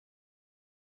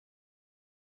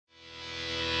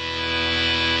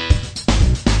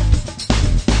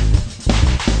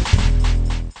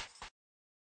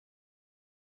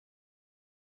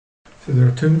So there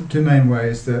are two main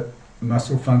ways that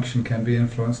muscle function can be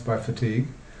influenced by fatigue.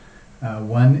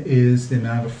 One is the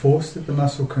amount of force that the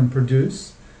muscle can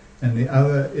produce, and the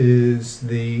other is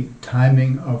the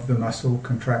timing of the muscle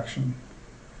contraction.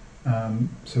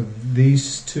 So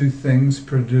these two things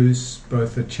produce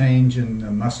both a change in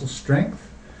the muscle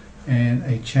strength and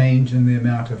a change in the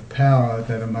amount of power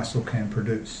that a muscle can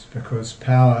produce, because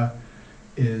power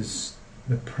is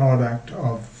the product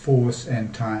of force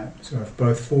and time. So if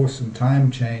both force and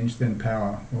time change, then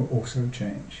power will also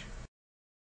change.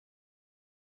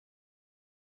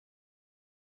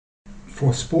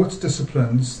 For sports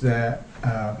disciplines that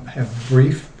have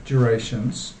brief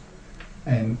durations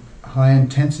and high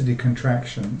intensity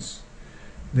contractions,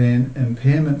 then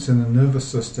impairments in the nervous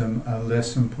system are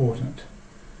less important.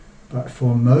 But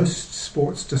for most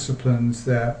sports disciplines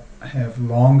that have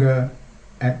longer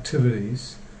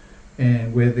activities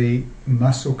and where the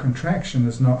muscle contraction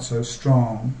is not so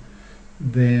strong,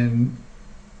 then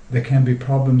there can be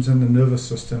problems in the nervous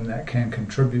system that can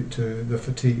contribute to the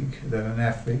fatigue that an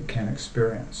athlete can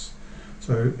experience.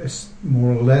 So it's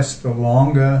more or less the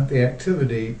longer the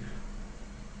activity,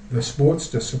 the sports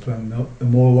discipline, the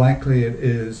more likely it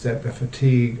is that the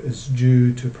fatigue is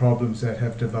due to problems that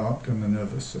have developed in the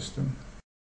nervous system.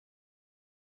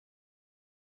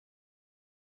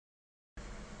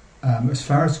 As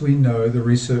far as we know, the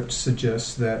research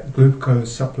suggests that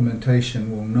glucose supplementation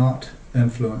will not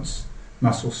influence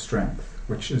muscle strength,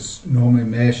 which is normally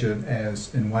measured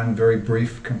as in one very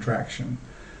brief contraction.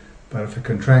 But if a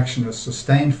contraction is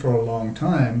sustained for a long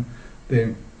time,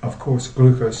 then of course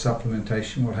glucose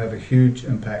supplementation will have a huge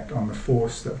impact on the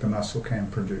force that the muscle can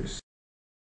produce.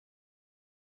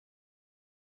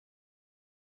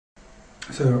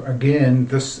 So again,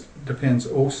 this depends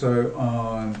also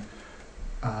on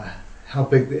how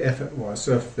big the effort was.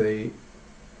 So if the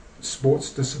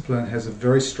sports discipline has a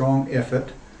very strong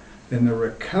effort, then the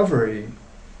recovery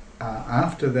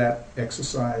after that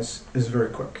exercise is very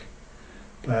quick.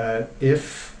 But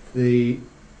if the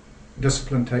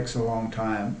discipline takes a long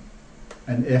time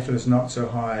and effort is not so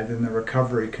high, then the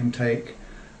recovery can take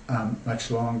much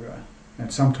longer,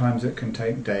 and sometimes it can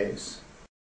take days.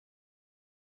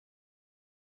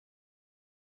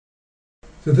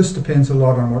 So this depends a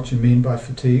lot on what you mean by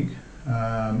fatigue.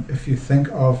 If you think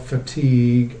of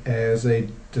fatigue as a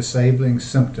disabling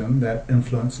symptom that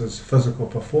influences physical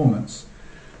performance,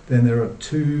 then there are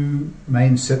two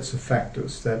main sets of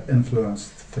factors that influence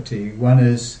fatigue. One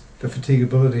is the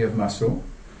fatigability of muscle,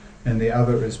 and the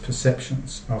other is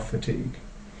perceptions of fatigue.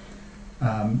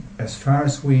 As far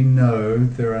as we know,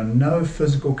 there are no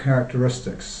physical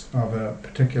characteristics of a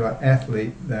particular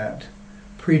athlete that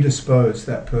predispose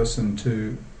that person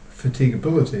to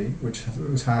fatigability, which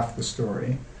is half the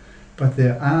story, but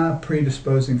there are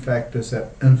predisposing factors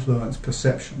that influence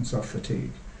perceptions of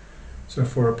fatigue. So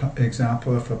for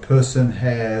example, if a person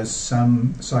has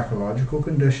some psychological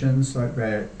conditions, like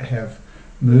they have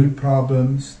mood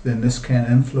problems, then this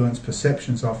can influence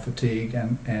perceptions of fatigue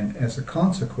and as a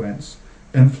consequence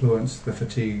influence the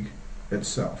fatigue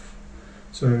itself.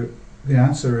 So the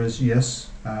answer is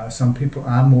yes, some people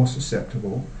are more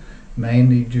susceptible,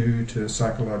 mainly due to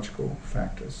psychological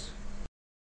factors.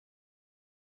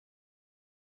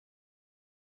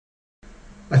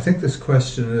 I think this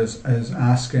question is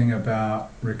asking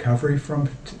about recovery from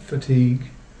fatigue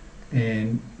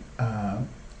and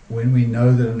when we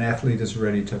know that an athlete is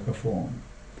ready to perform.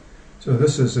 So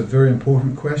this is a very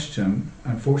important question.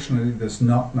 Unfortunately, there's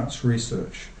not much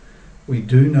research. We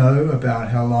do know about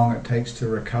how long it takes to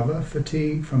recover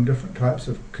fatigue from different types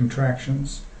of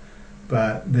contractions,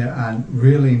 but there are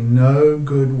really no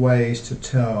good ways to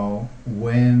tell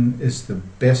when is the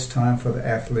best time for the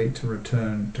athlete to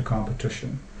return to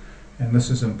competition. And this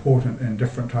is important in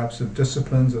different types of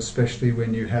disciplines, especially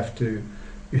when you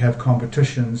have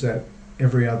competitions at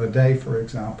every other day, for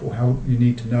example. You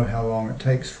need to know how long it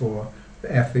takes for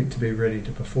the athlete to be ready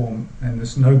to perform, and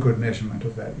there's no good measurement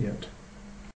of that yet.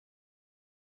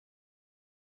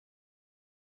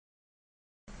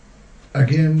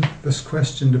 Again, this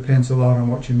question depends a lot on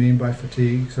what you mean by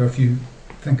fatigue. So if you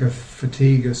think of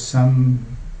fatigue as some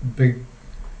big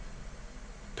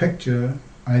picture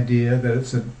idea that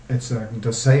it's a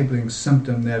disabling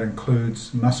symptom that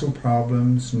includes muscle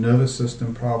problems, nervous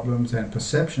system problems, and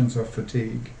perceptions of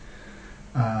fatigue,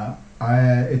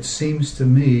 it seems to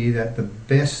me that the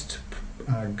best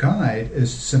guide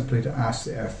is simply to ask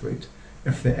the athlete.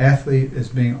 If the athlete is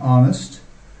being honest,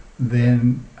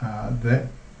 then that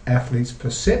athlete's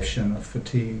perception of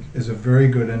fatigue is a very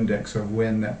good index of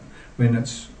when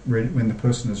the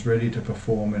person is ready to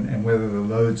perform and whether the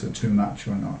loads are too much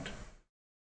or not.